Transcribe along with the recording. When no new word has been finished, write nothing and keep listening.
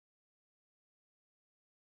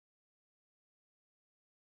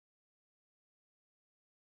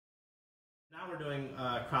Now we're doing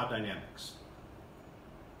crowd dynamics.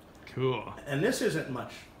 Cool. And this isn't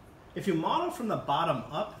much. If you model from the bottom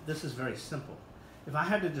up, this is very simple. If I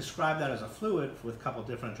had to describe that as a fluid with a couple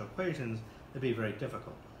differential equations, it'd be very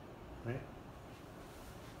difficult, right?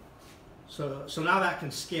 So now that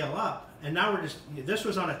can scale up, and now we're just, this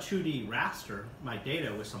was on a 2D raster, my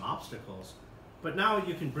data with some obstacles, but now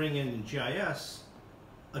you can bring in GIS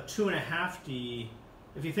a 2.5D.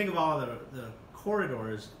 If you think of all the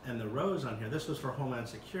corridors and the rows on here, this was for Homeland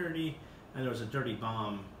Security, and there was a dirty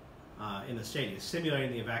bomb in the stadium,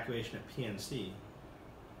 simulating the evacuation at PNC.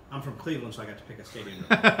 I'm from Cleveland, so I got to pick a stadium.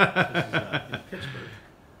 This is in Pittsburgh.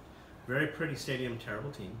 Very pretty stadium,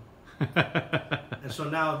 terrible team. And so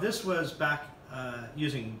now this was back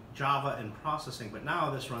using Java and processing, but now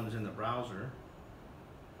this runs in the browser.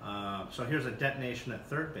 So here's a detonation at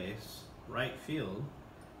third base, right field,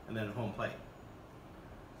 and then home plate.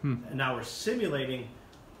 And now we're simulating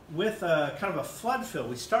with a kind of a flood fill.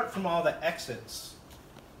 We start from all the exits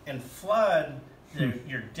and flood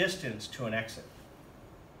your distance to an exit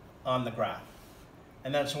on the graph.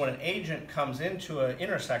 And then so when an agent comes into an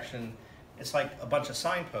intersection, it's like a bunch of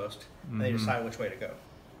signposts, and they decide which way to go.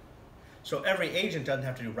 So every agent doesn't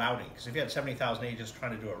have to do routing, because if you had 70,000 agents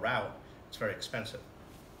trying to do a route, it's very expensive.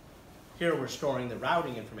 Here we're storing the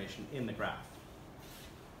routing information in the graph.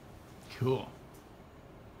 Cool.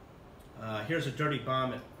 Here's a dirty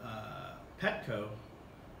bomb at Petco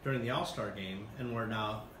during the All-Star game, and we're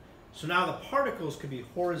now, so now the particles could be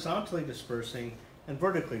horizontally dispersing and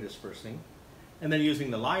vertically dispersing, and then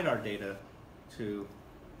using the LiDAR data to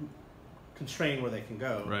constrain where they can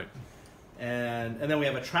go. Right. And then we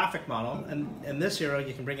have a traffic model, and in this area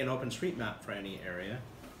you can bring in OpenStreetMap for any area,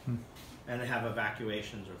 and have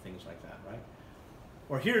evacuations or things like that, right?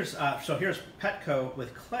 Or here's so here's Petco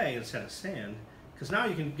with clay instead of sand, because now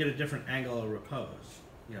you can get a different angle of repose.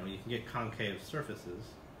 You know, you can get concave surfaces.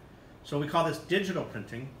 So we call this digital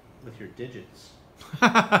printing with your digits.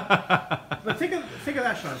 But think of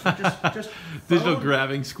that, Sean. So just digital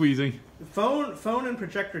grabbing, squeezing. Phone and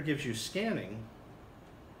projector gives you scanning,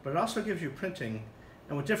 but it also gives you printing.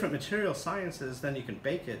 And with different material sciences, then you can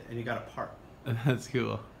bake it, and you got a part. That's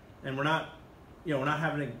cool. And we're not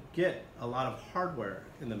having to get a lot of hardware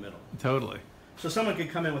in the middle. Totally. So someone could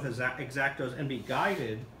come in with X-Actos and be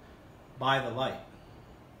guided by the light.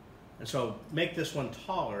 And so make this one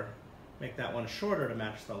taller, make that one shorter to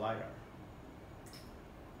match the LiDAR.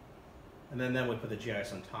 And then we put the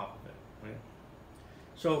GIS on top of it, right?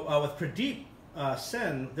 So with Pradeep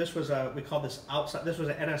Sen, this was we call this outside. This was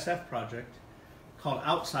an NSF project called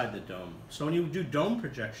Outside the Dome. So when you do dome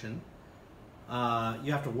projection,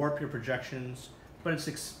 you have to warp your projections, but it's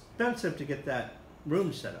expensive to get that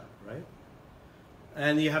room set up, right?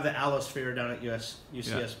 And you have the allosphere down at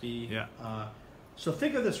UCSB. Yeah. So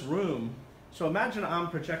think of this room. So imagine I'm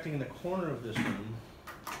projecting in the corner of this room,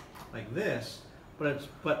 like this.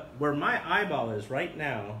 But where my eyeball is right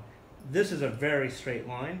now, this is a very straight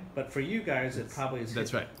line. But for you guys, it probably is.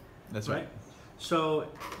 That's right. That's right. So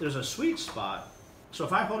there's a sweet spot. So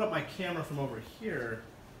if I hold up my camera from over here,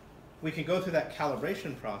 we can go through that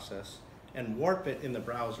calibration process and warp it in the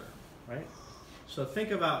browser, right? So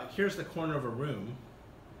think about, here's the corner of a room,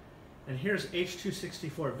 and here's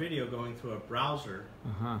H.264 video going through a browser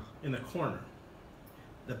in the corner.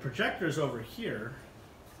 The projector's over here,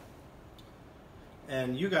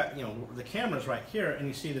 and you got, the camera's right here, and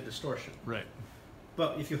you see the distortion. Right.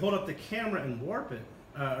 But if you hold up the camera and warp it,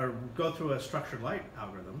 or go through a structured light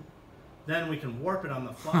algorithm, then we can warp it on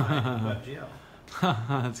the fly in WebGL.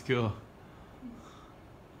 That's cool.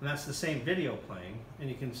 And that's the same video playing, and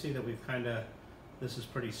you can see that we've this is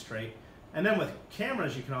pretty straight. And then with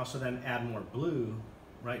cameras, you can also then add more blue,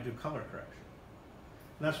 right, do color correction.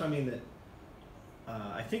 And that's what I mean that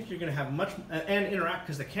I think you're going to have much, and interact,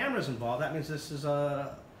 because the camera's involved, that means this is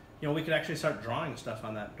we could actually start drawing stuff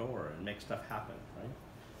on that door and make stuff happen,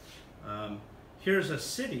 right? Here's a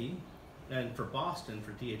city, and for Boston,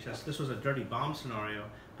 for DHS, this was a dirty bomb scenario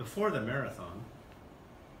before the marathon.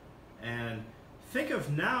 And think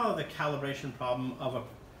of now the calibration problem of an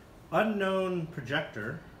unknown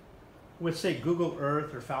projector with, say, Google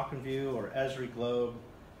Earth or Falcon View or Esri Globe.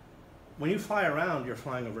 When you fly around, you're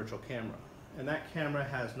flying a virtual camera. And that camera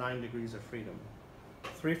has 9 degrees of freedom.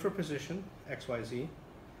 3 for position, X, Y, Z.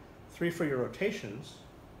 3 for your rotations,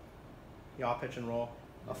 yaw, pitch, and roll.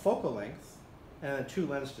 A focal length, and then 2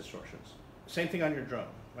 lens distortions. Same thing on your drone,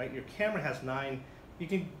 right? Your camera has 9. You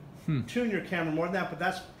can tune your camera more than that, but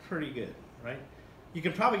that's pretty good, right? You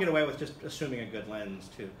can probably get away with just assuming a good lens,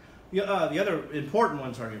 too. The other important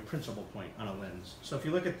ones are your principal point on a lens. So if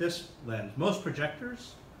you look at this lens, most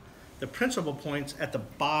projectors, the principal point's at the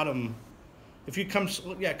bottom if you come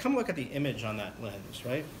look at the image on that lens,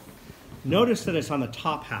 right? Notice that it's on the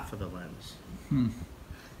top half of the lens.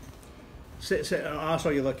 So also,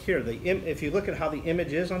 you look here. If you look at how the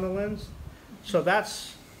image is on the lens, so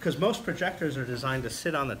that's because most projectors are designed to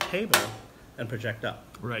sit on the table and project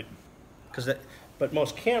up. Right. But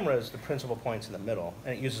most cameras, the principal point's in the middle,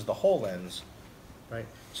 and it uses the whole lens, right?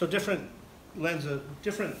 So different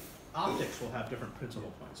different optics will have different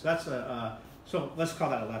principal points. That's so let's call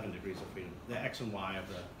that 11 degrees of freedom, the x and y of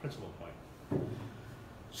the principal point.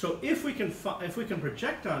 So if we can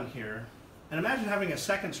project on here, and imagine having a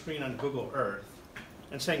second screen on Google Earth,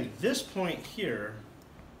 and saying this point here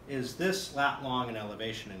is this lat long in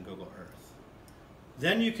elevation in Google Earth.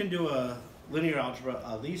 Then you can do a linear algebra,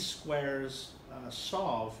 a least squares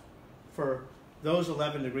solve for those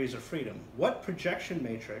 11 degrees of freedom. What projection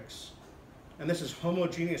matrix, and this is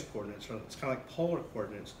homogeneous coordinates, so it's kind of like polar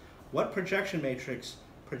coordinates, what projection matrix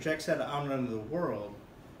projects that out into the world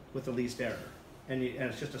with the least error? And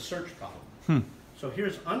it's just a search problem. So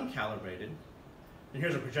here's uncalibrated, and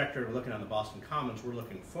here's a projector looking on the Boston Commons. We're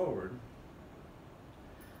looking forward.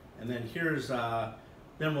 And then here's,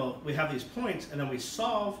 we have these points, and then we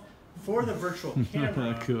solve for the virtual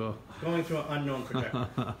camera Cool. going through an unknown projector.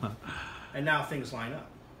 And now things line up.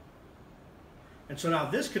 And so now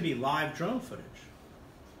this could be live drone footage.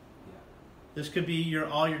 This could be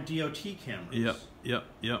all your DOT cameras. Yep.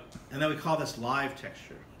 And then we call this live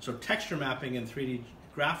texture. So texture mapping in 3D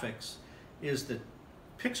graphics is the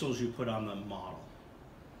pixels you put on the model.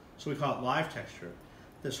 So we call it live texture.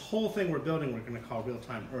 This whole thing we're building, we're going to call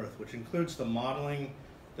real-time Earth, which includes the modeling,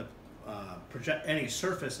 any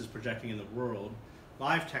surface is projecting in the world.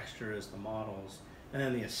 Live texture is the models, and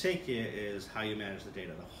then the acequia is how you manage the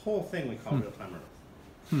data. The whole thing we call real-time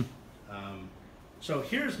Earth. So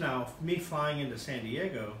here's now me flying into San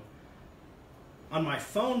Diego. On my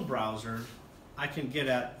phone browser, I can get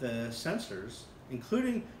at the sensors,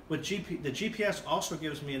 including with the GPS also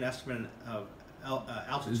gives me an estimate of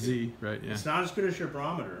altitude. Z, right, yeah. It's not as good as your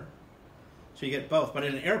barometer, so you get both. But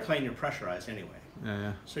in an airplane, you're pressurized anyway.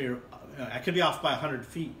 Yeah. So I could be off by 100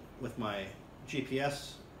 feet with my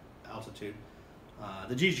GPS altitude.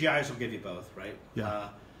 The DJIs will give you both, right? Yeah.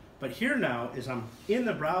 But here now is I'm in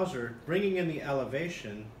the browser, bringing in the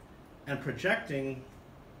elevation and projecting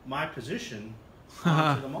my position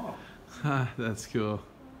onto the model. That's cool.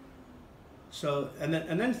 So, and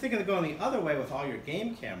then thinking of going the other way with all your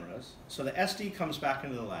game cameras. So the SD comes back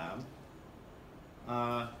into the lab.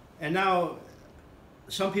 And now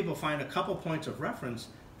some people find a couple points of reference,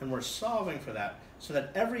 and we're solving for that so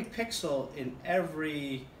that every pixel in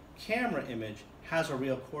every camera image has a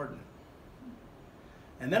real coordinate.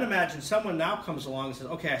 And then imagine someone now comes along and says,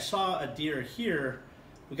 okay, I saw a deer here,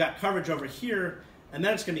 we got coverage over here, and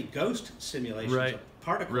then it's going to be ghost simulations of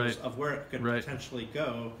particles of where it could potentially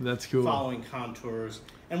go. That's cool. Following contours.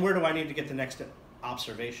 And where do I need to get the next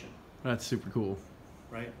observation? That's super cool.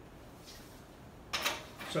 Right?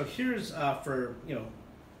 So here's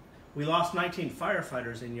we lost 19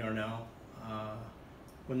 firefighters in Yarnell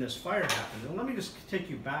when this fire happened. And let me just take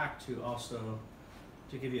you back to also,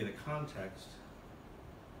 to give you the context.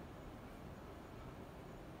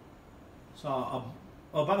 So,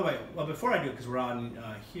 by the way, before I do it, because we're on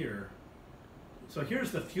here, so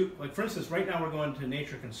here's the few, like for instance, right now we're going to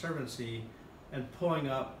Nature Conservancy and pulling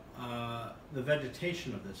up the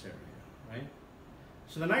vegetation of this area, right?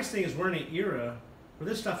 So the nice thing is we're in an era where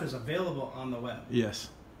this stuff is available on the web. Yes.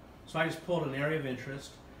 So I just pulled an area of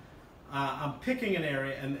interest. I'm picking an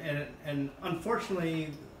area, and unfortunately,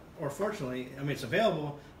 or fortunately, I mean, it's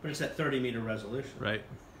available, but it's at 30-meter resolution. Right.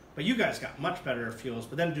 But you guys got much better fuels,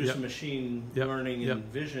 but then do some machine learning and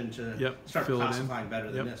vision to start classifying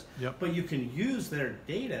better than this. But you can use their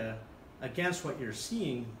data against what you're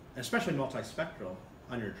seeing, especially multispectral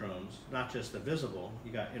on your drones, not just the visible.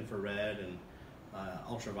 You got infrared and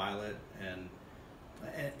ultraviolet and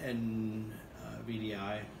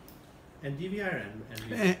VDI. And DVI or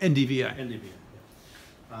NVI? And DVI.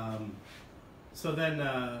 NDVI,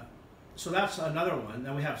 so that's another one.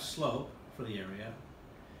 Then we have slope for the area.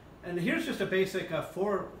 And here's just a basic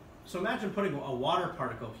so imagine putting a water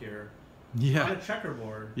particle here on a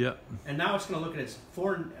checkerboard. And now it's going to look at its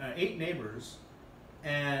 8 neighbors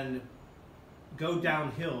and go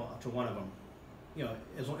downhill to one of them.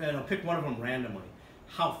 And it'll pick one of them randomly.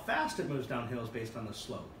 How fast it moves downhill is based on the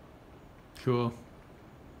slope. Cool.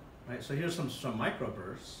 Right, so here's some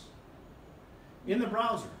microbursts in the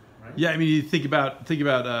browser, right? Yeah, I mean, you think about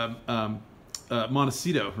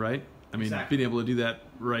Montecito, right? I mean, being able to do that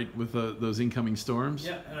right with those incoming storms.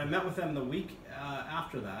 Yeah, and I met with them the week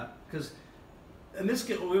after that, because, and Nate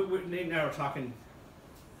and I were talking,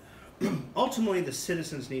 ultimately the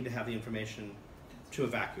citizens need to have the information to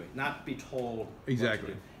evacuate, not be told exactly.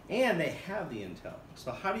 what to do. And they have the intel.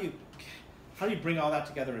 So how do you bring all that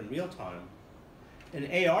together in real time?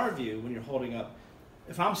 In AR view, when you're holding up,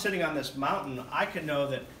 if I'm sitting on this mountain, I can know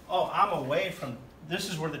that, oh, I'm away from, this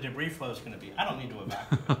is where the debris flow is going to be. I don't need to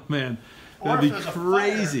evacuate. Oh, man, that'd be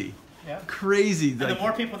crazy. Crazy. And the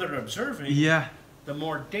more people that are observing, the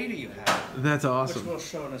more data you have. That's awesome. Which we'll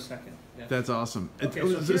show in a second. Yeah. That's awesome. Okay,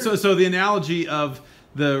 so the analogy of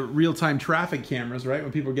the real-time traffic cameras, right?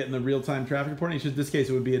 When people are getting the real-time traffic reporting, in this case,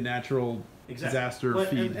 it would be a natural disaster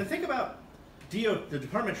feed. And think about the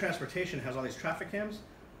Department of Transportation has all these traffic cams,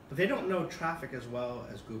 but they don't know traffic as well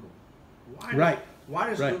as Google. Why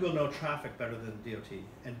does Google know traffic better than DOT?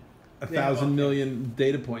 And 1,000 million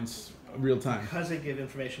data points real time. Because they give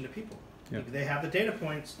information to people. Yep. They have the data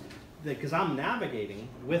points, because I'm navigating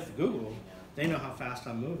with Google, they know how fast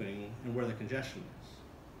I'm moving and where the congestion is.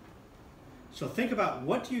 So think about,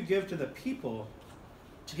 what do you give to the people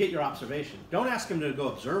to get your observation? Don't ask them to go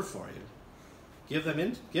observe for you. Give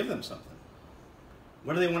them something.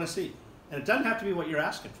 What do they want to see? And it doesn't have to be what you're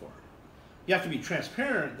asking for. You have to be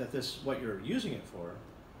transparent that this is what you're using it for.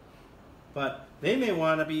 But they may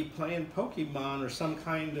want to be playing Pokemon or some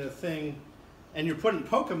kind of thing, and you're putting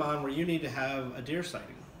Pokemon where you need to have a deer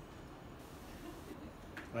sighting.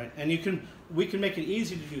 Right? And we can make it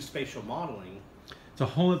easy to do spatial modeling. It's a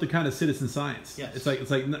whole other kind of citizen science. Yes. It's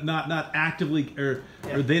like not actively, or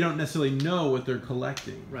they don't necessarily know what they're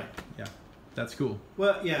collecting. Right. Yeah. That's cool.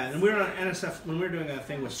 Well, yeah, and we were on NSF when we were doing a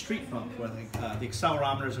thing with Street Bump, where the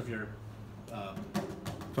accelerometers of your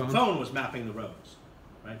phone was mapping the roads,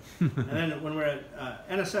 right? And then when we were at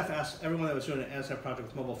NSF asked everyone that was doing an NSF project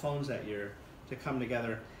with mobile phones that year to come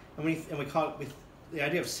together, and we call it, the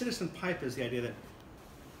idea of citizen pipe is the idea that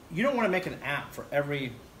you don't want to make an app for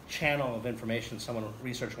every channel of information a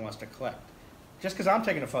researcher wants to collect. Just because I'm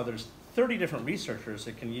taking a photo, there's 30 different researchers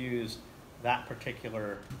that can use that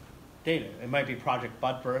particular data. It might be Project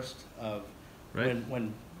Budburst of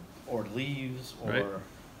or leaves, or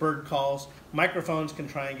bird calls. Microphones can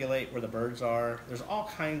triangulate where the birds are. There's all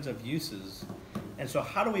kinds of uses. And so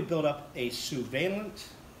how do we build up a surveillant,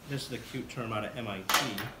 this is a cute term out of MIT,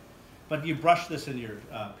 but you brush this into your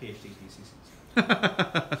PhD theses.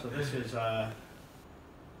 So this is,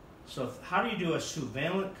 so how do you do a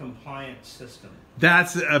surveillant compliant system?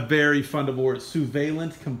 That's a very fundamental word,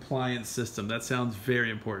 surveillant compliance system. That sounds very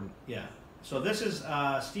important. Yeah. So this is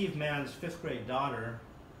Steve Mann's 5th grade daughter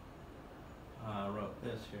wrote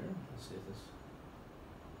this here. Let's see if this,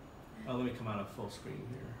 oh, let me come out of full screen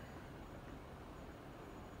here.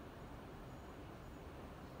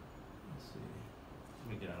 Let's see.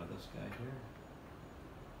 Let me get out of this guy here.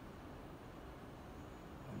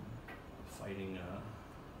 I'm fighting,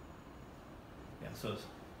 yeah, so it's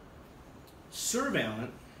surveillant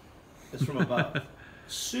is from above.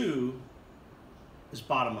 Sue is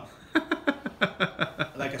bottom up.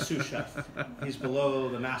 Like a sous chef. He's below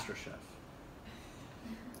the master chef.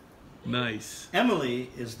 Nice. Emily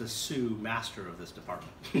is the sous master of this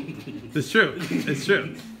department. It's true. It's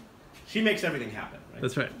true. She makes everything happen, right?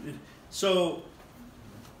 That's right. So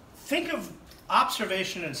think of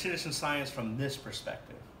observation and citizen science from this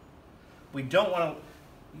perspective. We don't want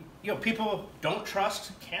to, people don't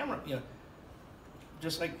trust camera.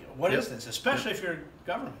 Just like, what is this? Especially if you're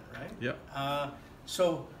government, right? Yeah.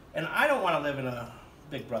 So, and I don't want to live in a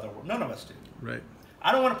Big Brother world. None of us do. Right.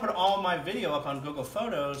 I don't want to put all my video up on Google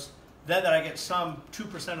Photos, then that I get some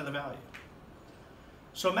 2% of the value.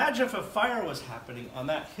 So imagine if a fire was happening on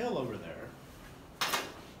that hill over there.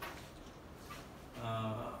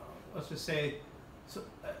 Let's just say,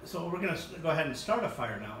 so we're going to go ahead and start a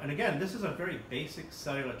fire now. And again, this is a very basic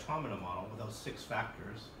cellular automata model with those 6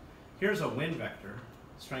 factors. Here's a wind vector,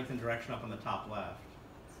 strength and direction up on the top left.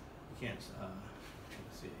 You can't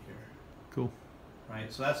see it here. Cool.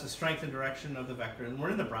 Right, so that's the strength and direction of the vector, and we're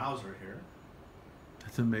in the browser here.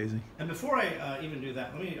 That's amazing. And before I even do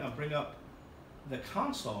that, let me bring up the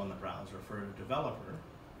console in the browser for a developer,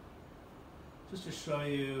 just to show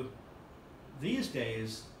you. These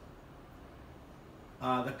days,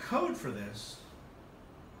 the code for this,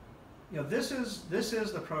 this is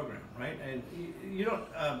the program, right? And you don't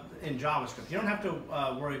in JavaScript, you don't have to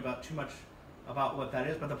worry about too much about what that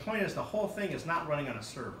is. But the point is, the whole thing is not running on a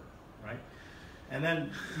server, right? And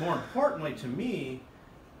then, more importantly to me,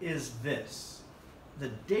 is this. The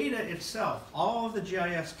data itself, all of the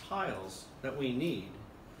GIS tiles that we need,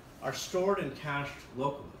 are stored and cached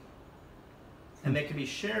locally. And they can be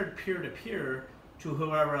shared peer-to-peer to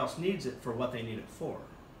whoever else needs it for what they need it for.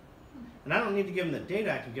 And I don't need to give them the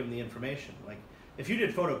data, I can give them the information. Like, if you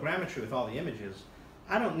did photogrammetry with all the images,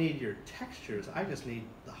 I don't need your textures, I just need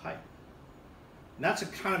the height. And that's a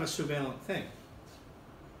kind of a surveillance thing.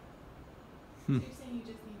 So you're saying you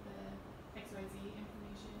just need the XYZ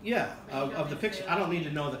information? Yeah, of the picture. I don't need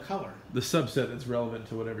to know the color. The subset that's relevant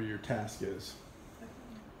to whatever your task is.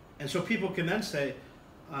 And so people can then say,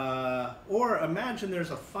 or imagine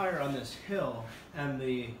there's a fire on this hill, and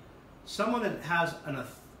someone that has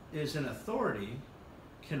is an authority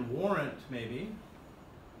can warrant maybe.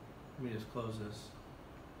 Let me just close this.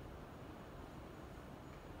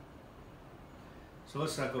 So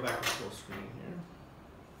let's go back to full screen here.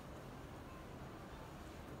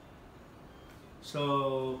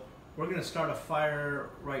 So we're going to start a fire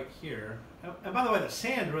right here. And by the way, the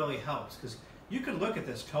sand really helps because you can look at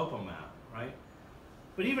this topo map, right?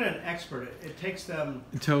 But even an expert, it takes them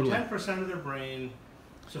 10% of their brain.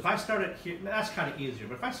 So if I start it here, that's kind of easier.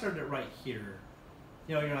 But if I started it right here,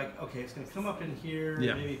 you know, you're like, okay, it's going to come up in here,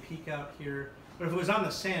 maybe peek out here. But if it was on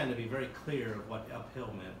the sand, it'd be very clear of what uphill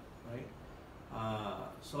meant, right?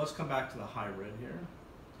 So let's come back to the hybrid here.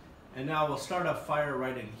 And now we'll start a fire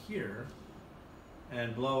right in here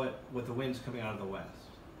and blow it with the winds coming out of the west.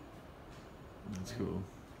 That's cool.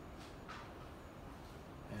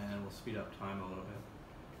 And we'll speed up time a little bit.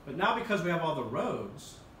 But now because we have all the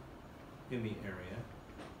roads in the area,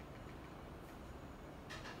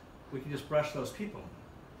 we can just brush those people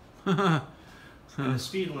and the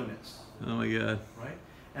speed limits. Oh my God. Right?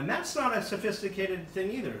 And that's not a sophisticated thing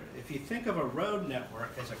either. If you think of a road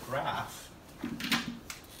network as a graph,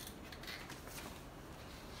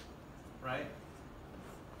 right?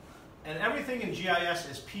 And everything in GIS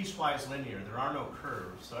is piecewise linear. There are no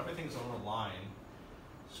curves, so everything's a little line.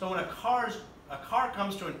 So when a car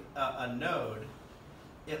comes to a node,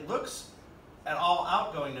 it looks at all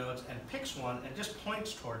outgoing nodes and picks one and just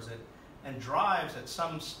points towards it and drives at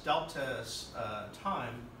some delta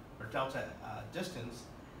time or delta distance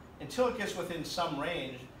until it gets within some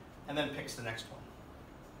range and then picks the next one.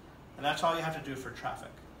 And that's all you have to do for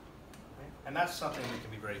traffic. Right? And that's something that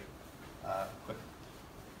can be very quick.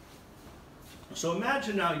 So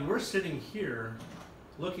imagine now we're sitting here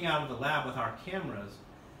looking out of the lab with our cameras,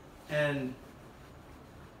 and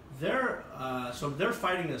they're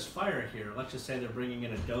fighting this fire here. Let's just say they're bringing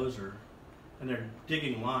in a dozer and they're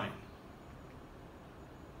digging line.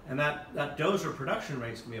 And that dozer production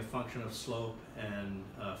rate is going to be a function of slope and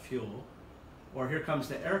fuel. Or here comes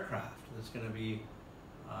the aircraft that's going to be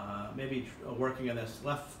maybe working on this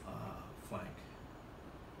left flank.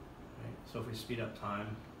 Right? So if we speed up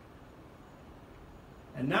time.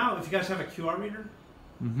 And now, if you guys have a QR reader,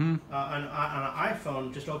 on an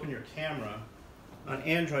iPhone, just open your camera. On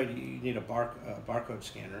Android, you need a barcode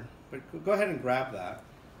scanner. But go ahead and grab that.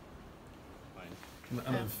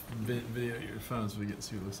 I'm going to video your phone so we get to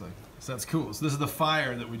see what it looks like. So that's cool. So this is the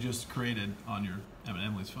fire that we just created on your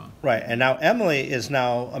Emily's phone. Right, and now Emily is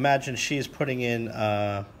imagine she's putting in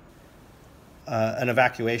an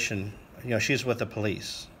evacuation. You know, she's with the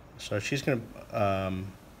police. So she's going to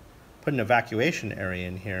put an evacuation area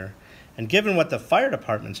in here. And given what the fire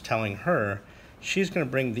department's telling her, she's going to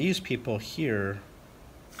bring these people here.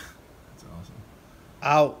 That's awesome.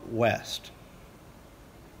 Out west.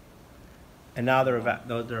 And now they're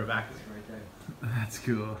evacuating right there. That's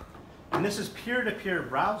cool. And this is peer-to-peer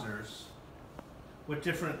browsers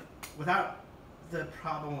without the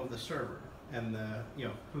problem of the server and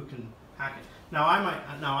who can hack it. Now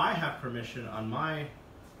I have permission on my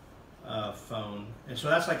phone, and so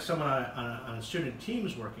that's like someone on a student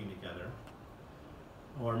teams working together,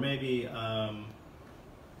 or maybe so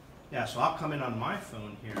I'll come in on my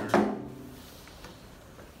phone here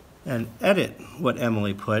and edit what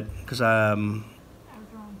Emily put because I was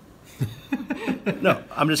wrong. no,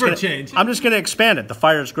 I'm just gonna expand it. The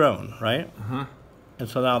fire's grown, right? And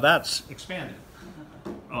so now that's expanded.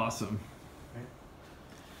 Awesome. Right.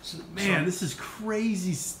 So, man, this is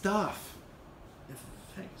crazy stuff.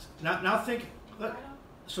 Thanks. Now think.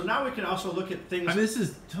 So now we can also look at things. I mean, this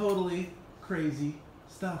is totally crazy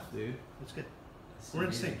stuff, dude. That's good. We're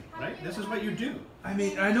in sync, right? This is what you do. I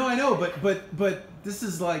mean, I know, but this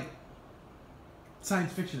is like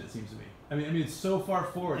science fiction. It seems to me. I mean, it's so far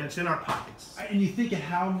forward. And it's in our pockets. And you think of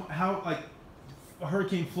how like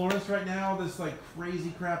Hurricane Florence right now, this like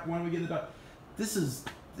crazy crap. When we get the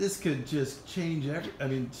this could just change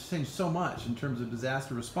change so much in terms of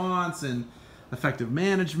disaster response and effective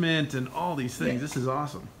management and all these things. Yeah. This is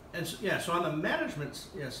awesome. And so on the management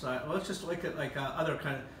side, let's just look at like other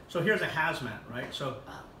kind of. So here's a hazmat, right? So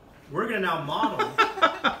we're going to now model.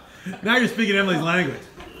 Now you're speaking Emily's language.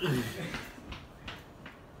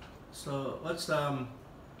 So let's. I'm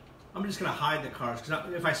just going to hide the cars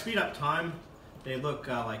because if I speed up time, they look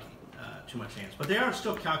like too much chance. But they are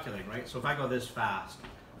still calculating, right? So if I go this fast,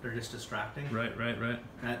 they're just distracting. Right.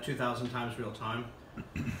 At 2,000 times real time.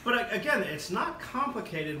 But again, it's not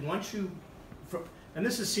complicated once you, and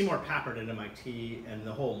this is Seymour Papert at MIT and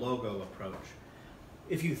the whole logo approach.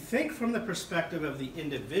 If you think from the perspective of the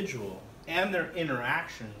individual and their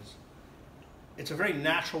interactions, it's a very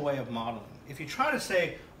natural way of modeling. If you try to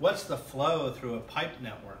say, what's the flow through a pipe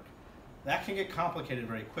network, that can get complicated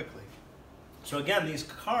very quickly. So again, these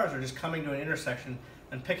cars are just coming to an intersection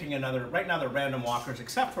and picking another, right now they're random walkers,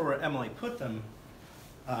 except for where Emily put them,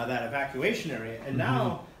 that evacuation area. And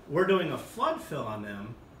now we're doing a flood fill on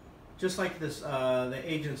them, just like this, the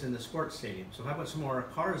agents in the sports stadium. So if I put some more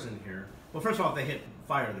cars in here, well, first of all, if they hit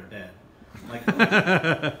fire, they're dead. Like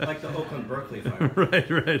the Oakland Berkeley fire.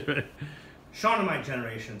 Right. Sean and my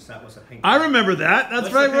generations, that was a pink. I remember that. That's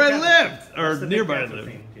What's right the where I Pink lived, Panther? What's or the nearby I Pink Panther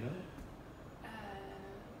lived. theme? Do you know that?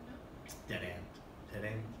 No. Dead end. Dead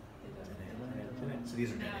end. It doesn't. So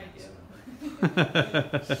these are Now dead I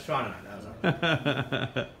ends. do. Sean and I, that was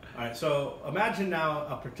all right, so imagine now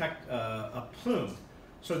a plume.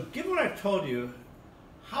 So given what I've told you,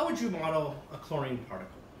 how would you model a chlorine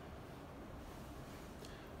particle?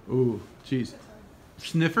 Ooh, geez.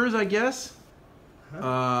 Sniffers, I guess.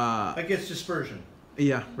 That gets dispersion.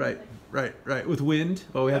 Yeah, right. With wind.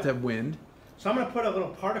 Oh, we have to have wind. So I'm going to put a little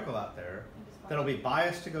particle out there that'll be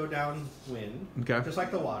biased to go downwind, Okay. just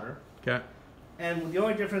like the water. Okay. And the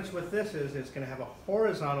only difference with this is it's going to have a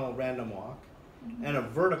horizontal random walk and a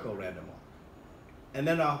vertical random walk. And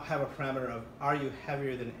then I'll have a parameter of, are you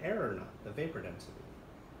heavier than air or not, the vapor density.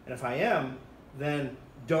 And if I am, then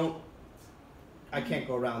I can't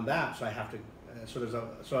go around that, so I have to,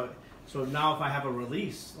 so now if I have a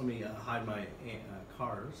release, let me hide my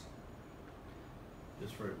cars,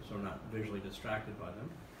 just so I'm not visually distracted by them.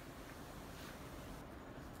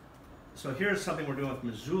 So here's something we're doing with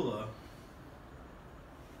Missoula.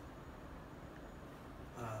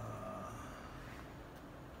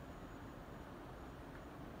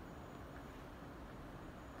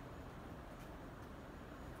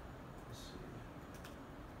 Let's see.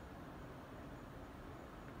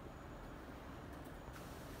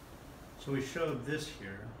 So we showed this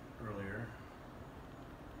here earlier.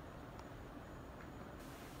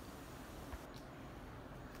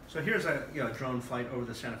 So here's a drone flight over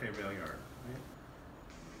the Santa Fe rail yard. Right?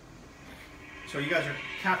 So you guys are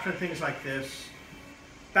capturing things like this.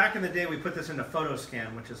 Back in the day, we put this into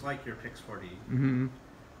PhotoScan, which is like your Pix4D. Mm-hmm.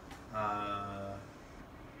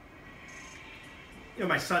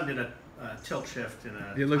 My son did a tilt shift in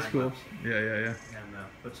a. It looks time cool. lapse Yeah. And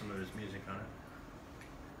put some of his music on it.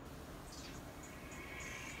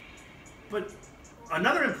 But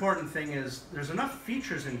another important thing is there's enough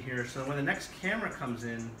features in here so when the next camera comes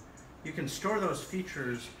in, you can store those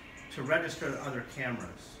features to register to other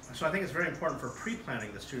cameras. So I think it's very important for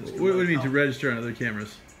pre-planning the students. What do you mean to register on other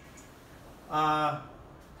cameras?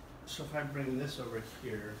 So if I bring this over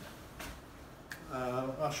here,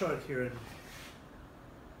 I'll show it here.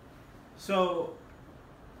 So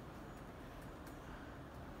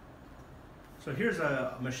here's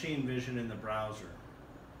a machine vision in the browser.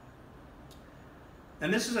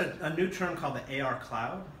 And this is a new term called the AR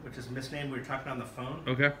cloud, which is misnamed. We were talking on the phone.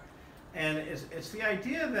 Okay. And it's the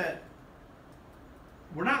idea that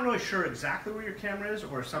we're not really sure exactly where your camera is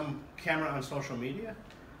or some camera on social media.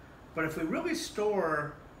 But if we really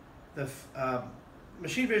store the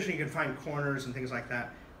machine vision, you can find corners and things like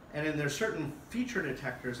that. And then there's certain feature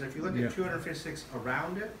detectors. And if you look at 256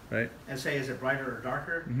 around it, right, and say, is it brighter or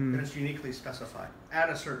darker, then it's uniquely specified at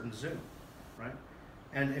a certain zoom, right?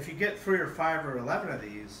 And if you get 3 or 5 or 11 of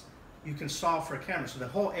these, you can solve for a camera. So the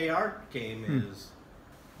whole AR game is,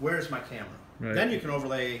 where's my camera? Right. Then you can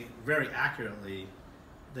overlay very accurately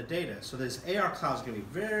the data. So this AR cloud is going to be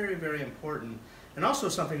very, very important, and also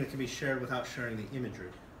something that can be shared without sharing the imagery.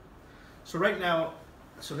 So right now,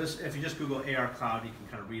 this, if you just Google AR cloud, you can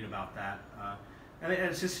kind of read about that. And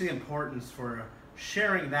it's just the importance for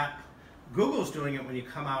sharing that. Google's doing it when you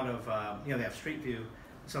come out of, they have Street View,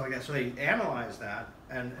 stuff like that. So they analyze that,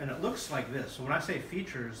 and it looks like this. So when I say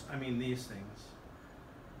features, I mean these things.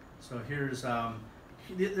 So here's,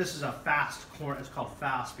 this is a fast corner. It's called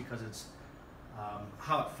fast because it's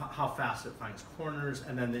how fast it finds corners,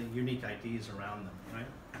 and then the unique IDs around them, right?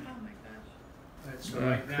 Oh my gosh. Right, so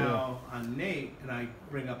right now on Nate, and I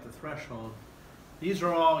bring up the threshold, these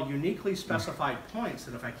are all uniquely specified points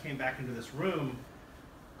that if I came back into this room,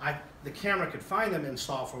 the camera could find them and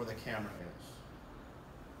solve for where the camera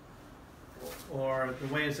is. Or the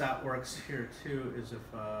ways that works here too is if,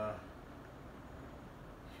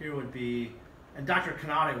 here would be, and Dr.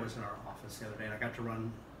 Kanade was in our office the other day, and I got to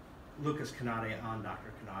run Lucas Canade on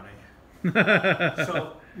Dr. Canade.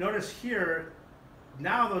 So notice here,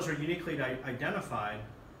 now those are uniquely identified.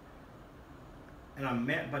 And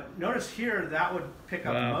but notice here that would pick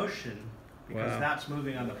up motion because that's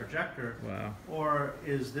moving on the projector. Wow. Or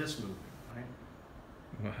is this moving, right?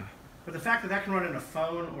 Wow. But the fact that that can run in a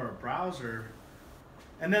phone or a browser,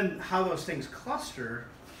 and then how those things cluster,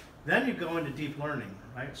 then you go into deep learning,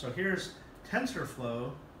 right? So here's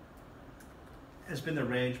TensorFlow has been the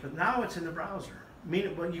range, but now it's in the browser.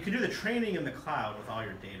 Well, you can do the training in the cloud with all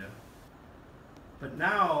your data, but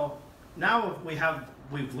now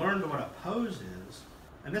we've learned what a pose is,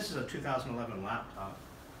 and this is a 2011 laptop,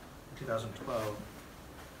 2012.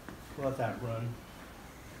 We'll let that run.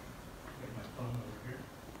 Get my phone over here.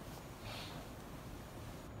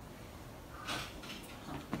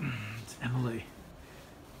 It's Emily.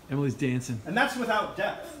 Emily's dancing. And that's without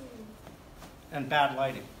depth and bad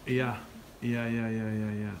lighting. Yeah.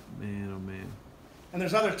 Man, oh man. And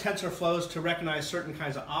there's other TensorFlows to recognize certain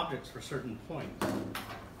kinds of objects for certain points.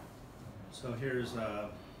 So here's, right?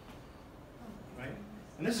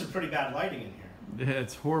 And this is pretty bad lighting in here. Yeah,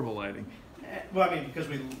 it's horrible lighting. Well, I mean, because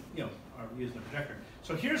we, are using the projector.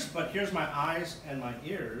 So here's my eyes and my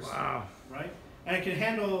ears. Wow. Right? And it can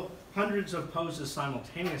handle hundreds of poses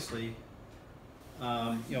simultaneously.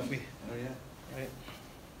 Right?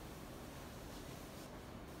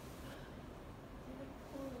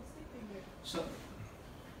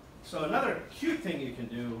 So another cute thing you can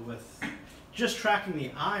do with just tracking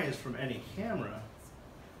the eyes from any camera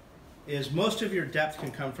is most of your depth can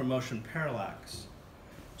come from motion parallax.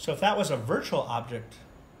 So if that was a virtual object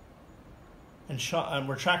and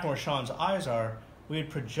we're tracking where Sean's eyes are, we'd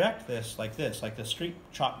project this, like the street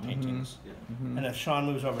chalk paintings. Mm-hmm. And if Sean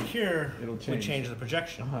moves over here, we change the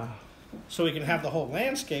projection. So we can have the whole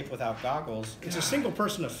landscape without goggles. It's a single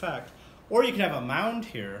person effect. Or you can have a mound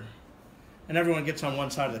here, and everyone gets on one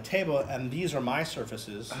side of the table, and these are my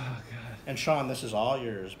surfaces. Oh, God. And Sean, this is all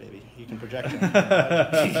yours, baby. You can project it. and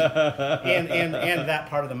that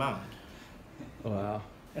part of the mound. Wow.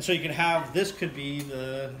 And so you can have, this could be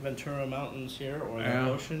the Ventura Mountains here, or the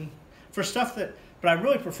ocean. For stuff that, but I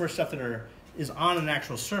really prefer stuff that is on an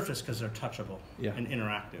actual surface because they're touchable and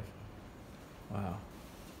interactive. Wow.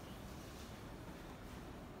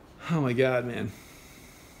 Oh my God, man.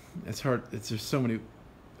 It's hard. There's so many.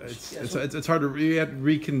 It's hard to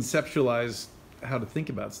reconceptualize how to think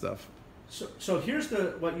about stuff. So here's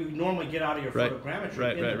what you normally get out of your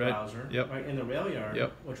photogrammetry in the browser, right, in the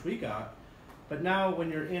Railyard, which we got. But now when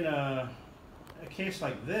you're in a case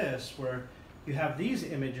like this where you have these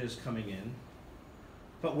images coming in,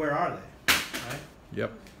 but where are they, right?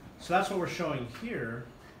 Yep. So that's what we're showing here.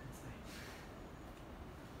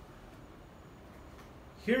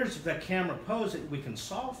 Here's the camera pose that we can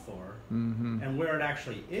solve for, and where it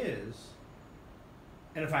actually is.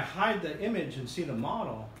 And if I hide the image and see the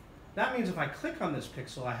model, that means if I click on this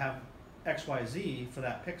pixel, I have XYZ for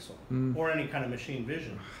that pixel, or any kind of machine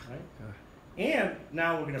vision, right? And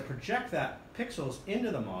now we're going to project that pixels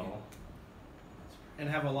into the model and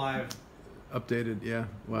have a live... Updated,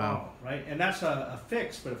 wow. Right? And that's a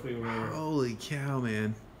fix, but if we were... Holy cow,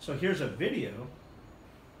 man. So here's a video,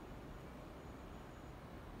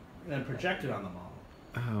 and then projected on the model.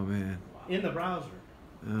 Oh, man. In the browser.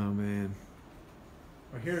 Oh, man.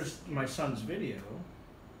 Or here's my son's video.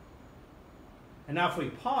 And now if we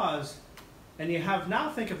pause, and you have, now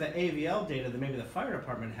think of the AVL data that maybe the fire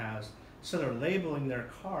department has, so they're labeling their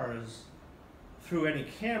cars through any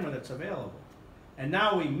camera that's available. And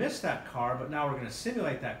now we missed that car, but now we're going to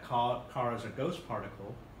simulate that car as a ghost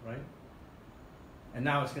particle, right? And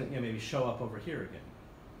now it's going to maybe show up over here again.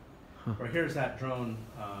 Or here's that drone,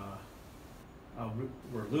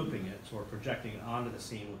 we're looping it, so we're projecting it onto the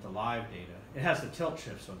scene with the live data. It has the tilt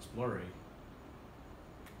shift, so it's blurry.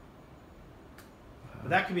 But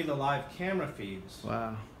that could be the live camera feeds.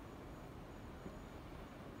 Wow.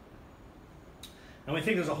 And we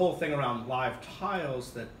think there's a whole thing around live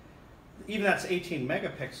tiles that, even that's 18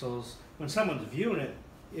 megapixels, when someone's viewing it,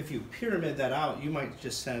 if you pyramid that out, you might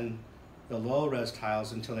just send the low-res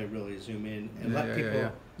tiles until they really zoom in and let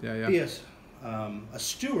people be a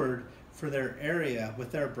steward for their area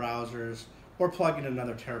with their browsers, or plug in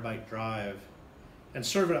another terabyte drive and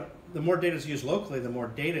serve it up. The more data is used locally, the more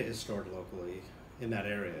data is stored locally in that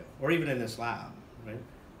area, or even in this lab,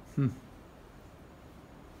 right?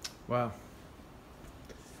 Wow.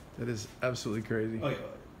 That is absolutely crazy. Okay,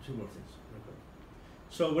 two more things real quick.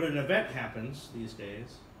 So when an event happens these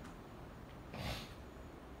days,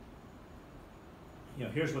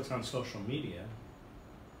 here's what's on social media.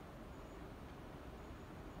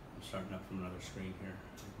 I'm starting up from another screen here.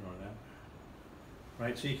 Ignore that.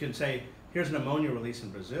 right? So you can say, here's an ammonia release in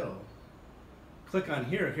Brazil. Click on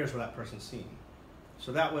here, here's what that person's seen.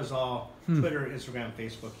 So that was all Twitter, Instagram,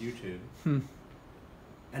 Facebook, YouTube.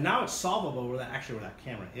 And now it's solvable where that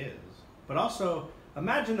camera is. But also,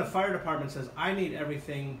 imagine the fire department says, I need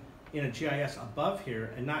everything in a GIS above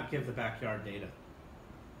here and not give the backyard data.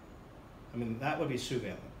 I mean, that would be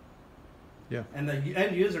surveillance. Yeah. And the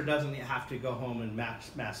end user doesn't have to go home and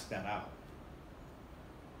mask that out.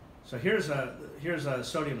 So here's a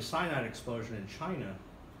sodium cyanide explosion in China.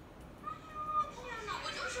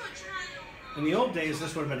 In the old days,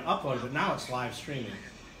 this would have been uploaded, but now it's live streaming.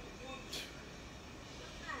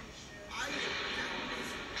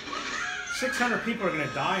 600 people are going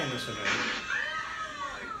to die in this event.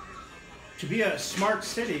 To be a smart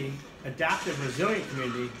city, adaptive, resilient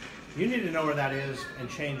community, you need to know where that is and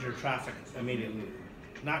change your traffic immediately.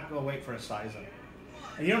 Not go wait for a size-up.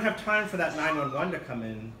 And you don't have time for that 911 to come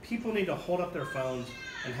in. People need to hold up their phones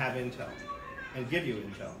and have intel, and give you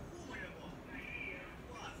intel.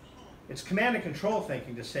 It's command and control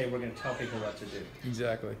thinking to say we're going to tell people what to do.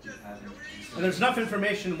 Exactly. And there's enough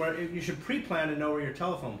information where you should pre-plan and know where your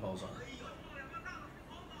telephone poles are.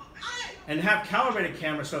 And have calibrated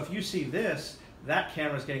cameras, so if you see this, that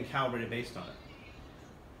camera is getting calibrated based on it.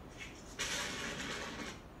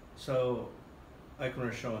 So, like when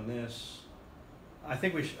we're showing this, I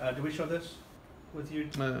think we did we show this with you,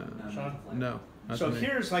 Sean? No. So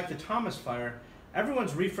here's like the Thomas fire.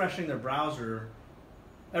 Everyone's refreshing their browser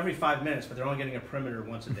every 5 minutes, but they're only getting a perimeter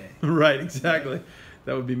once a day. Right, exactly.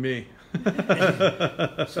 That would be me.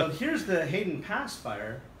 So here's the Hayden Pass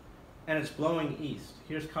fire, and it's blowing east.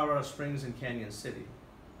 Here's Colorado Springs and Canyon City.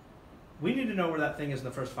 We need to know where that thing is in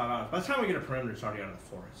the first 5 hours. By the time we get a perimeter, it's already out of the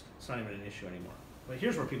forest. It's not even an issue anymore. But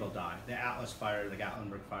here's where people die. The Atlas fire, the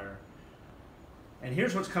Gatlinburg fire. And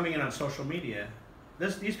here's what's coming in on social media.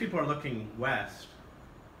 These people are looking west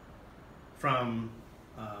from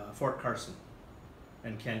Fort Carson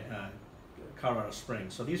and Colorado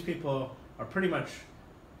Springs. So these people are pretty much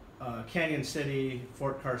Canyon City,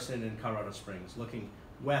 Fort Carson, and Colorado Springs, looking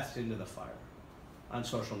west into the fire on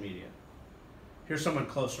social media. Here's someone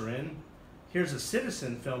closer in. Here's a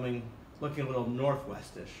citizen filming, looking a little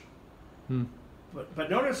northwestish. But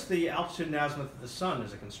notice the altitude and azimuth of the sun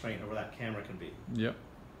is a constraint over that camera can be. Yep.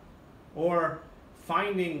 Or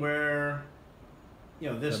finding where,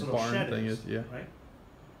 this that little barn shed thing is, yeah. right?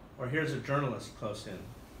 Or here's a journalist close in.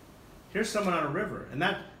 Here's someone on a river, and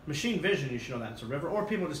that machine vision, you should know that it's a river. Or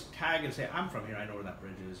people just tag and say, I'm from here, I know where that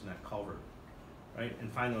bridge is and that culvert, right?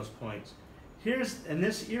 And find those points. Here's, in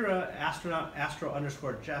this era,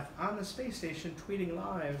 astro_Jeff on the space station tweeting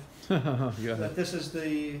live that this is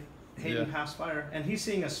the Hayden Pass fire, and he's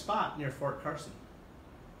seeing a spot near Fort Carson.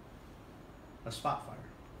 A spot fire.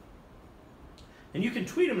 And you can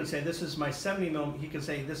tweet him and say, this is my 70mm, he can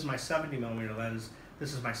say, this is my 70mm lens,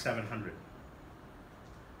 this is my 700.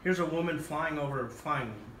 Here's a woman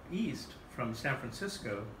flying east from San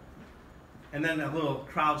Francisco, and then a little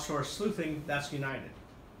crowdsourced sleuthing, that's United.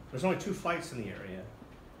 There's only 2 flights in the area.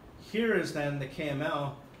 Here is then the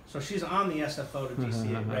KML, so she's on the SFO to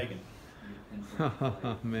DC at Reagan.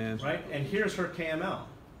 Man. Right? And here's her KML.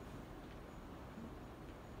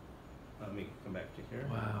 Let me come back to here.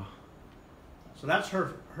 Wow. So that's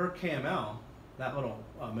her KML, that little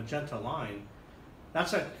magenta line.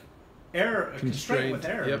 That's a constraint with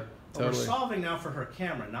error. Yep, but totally. we're solving now for her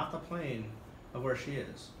camera, not the plane of where she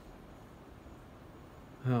is.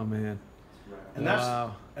 Oh man. And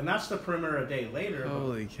that's the perimeter a day later.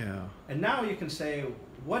 Holy cow. And now you can say,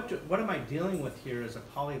 what am I dealing with here as a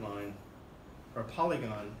polyline or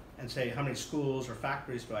polygon, and say how many schools or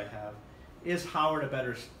factories do I have? Is Howard a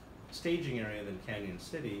better staging area than Canyon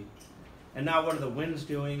City? And now what are the winds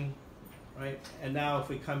doing, right? And now if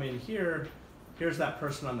we come in here, here's that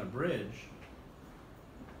person on the bridge.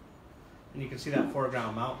 And you can see that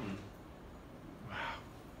foreground mountain.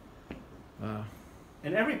 Wow.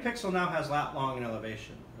 And every pixel now has lat long in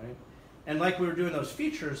elevation, right? And like we were doing those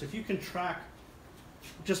features, if you can track,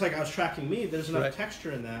 just like I was tracking me, there's enough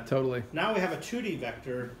texture in that. Totally. Now we have a 2D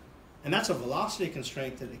vector, and that's a velocity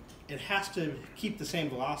constraint that it has to keep the same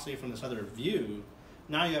velocity from this other view.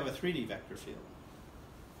 Now you have a 3D vector field.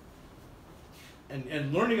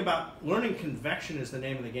 And learning convection is the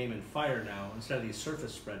name of the game in fire now, instead of these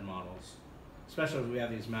surface spread models, especially as we have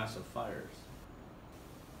these massive fires.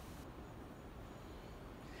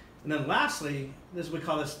 And then lastly, we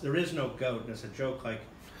call this, there is no goat, and it's a joke, like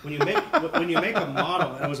when you make a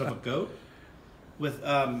model, and it was of a goat, with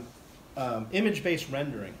image-based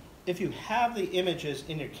rendering. If you have the images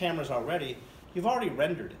in your cameras already, you've already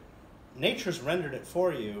rendered it. Nature's rendered it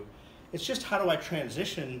for you. It's just how do I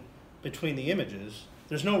transition between the images,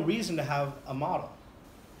 there's no reason to have a model.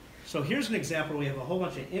 So here's an example where we have a whole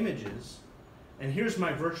bunch of images, and here's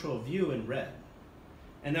my virtual view in red.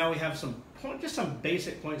 And now we have just some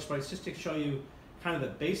basic point sprites just to show you kind of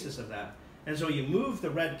the basis of that. And so you move the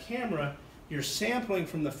red camera, you're sampling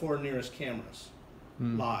from the 4 nearest cameras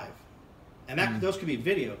live. And those could be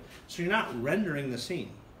video. So you're not rendering the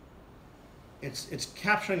scene. It's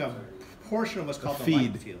capturing a portion of what's called the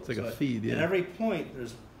light field. It's like so a feed, yeah. At every point,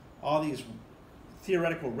 there's all these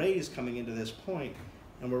theoretical rays coming into this point,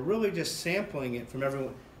 and we're really just sampling it from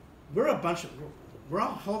everyone. We're all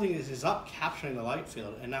holding this up, capturing the light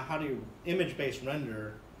field, and now how do you image-based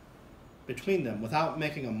render between them without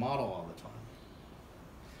making a model all the time?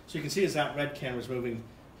 So you can see as that red camera is moving,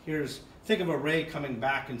 think of a ray coming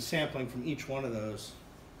back and sampling from each one of those.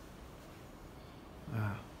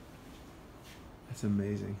 Wow. That's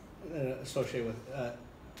amazing. Associated with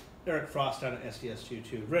Eric Frost down at SDSU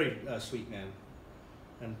too. Very sweet man.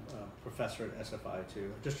 And professor at SFI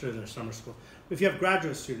too, just during their summer school. If you have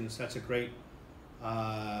graduate students, that's a great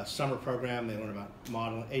summer program. They learn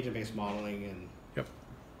about agent-based modeling, and yep.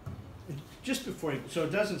 Just before so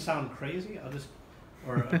it doesn't sound crazy,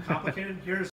 or complicated. Here's